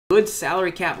Good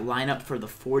salary cap lineup for the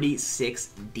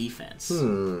 46 defense.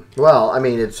 Well, I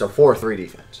mean, it's a 4-3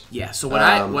 defense. Yeah, so what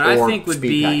I think would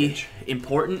be package.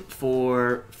 important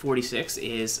for 46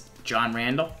 is John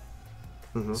Randall,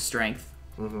 strength.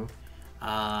 Gilbert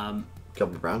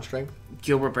Brown strength?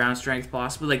 Gilbert Brown strength,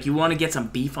 possibly. Like, you want to get some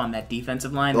beef on that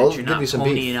defensive line that you're not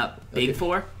ponying up big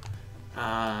for.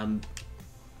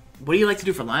 What do you like to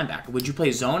do for linebacker? Would you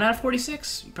play zone out of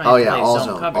 46? You probably play all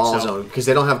zone. All zone. Because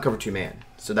they don't have cover 2 man.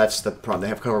 So that's the problem. They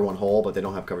have cover 1 hole, but they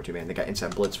don't have cover 2 man. They got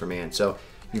inside blitz for man. So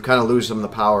you kind of lose some of the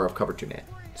power of cover 2 man.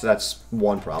 So that's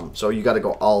one problem. So you got to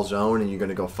go all zone, and you're going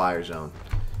to go fire zone.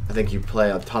 I think you play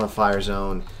a ton of fire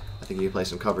zone. I think you play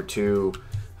some cover 2.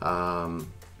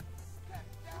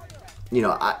 You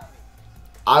know,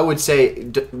 I would say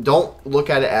don't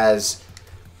look at it as...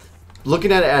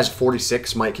 Looking at it as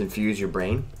 46 might confuse your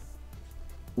brain.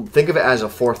 Think of it as a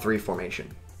 4-3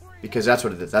 formation, because that's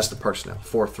what it is. That's the personnel,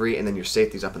 4-3, and then your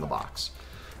safety's up in the box.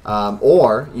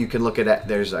 Or you can look at it.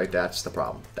 There's like that's the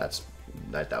problem. That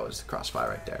was the crossfire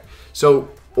right there. So,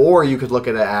 or you could look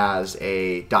at it as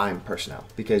a dime personnel,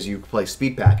 because you play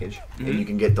speed package and you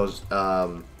can get those.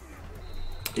 You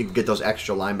can get those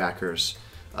extra linebackers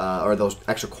or those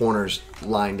extra corners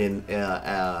lined in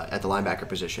at the linebacker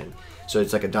position. So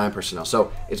it's like a dime personnel.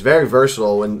 So it's very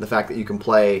versatile in the fact that you can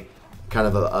play kind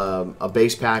of a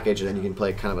base package, and then you can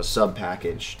play kind of a sub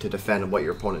package to defend what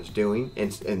your opponent's doing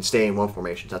and stay in one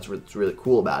formation. That's what's really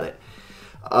cool about it.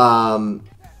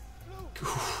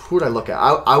 Who would I look at?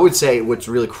 I would say what's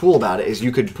really cool about it is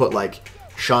you could put like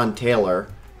Sean Taylor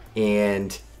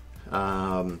and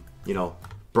you know,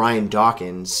 Brian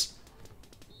Dawkins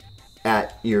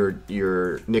at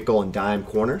your nickel and dime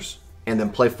corners, and then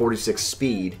play 46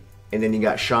 speed, and then you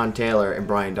got Sean Taylor and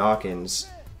Brian Dawkins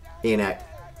in at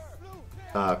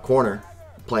corner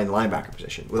playing the linebacker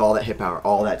position with all that hit power,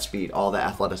 all that speed, all that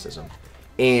athleticism,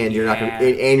 and you're not gonna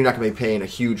be paying a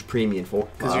huge premium for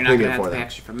because you're not gonna have to pay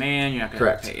extra for man. You're not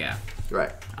gonna have to pay,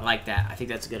 right. I like that. I think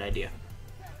that's a good idea.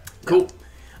 Cool.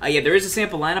 Yeah, there is a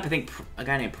sample lineup. I think a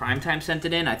guy named Primetime sent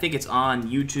it in. I think it's on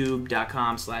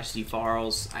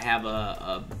youtube.com/cfarles. I have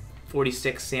a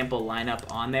 46 sample lineup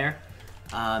on there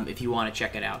if you want to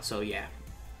check it out. So yeah,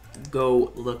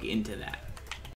 go look into that.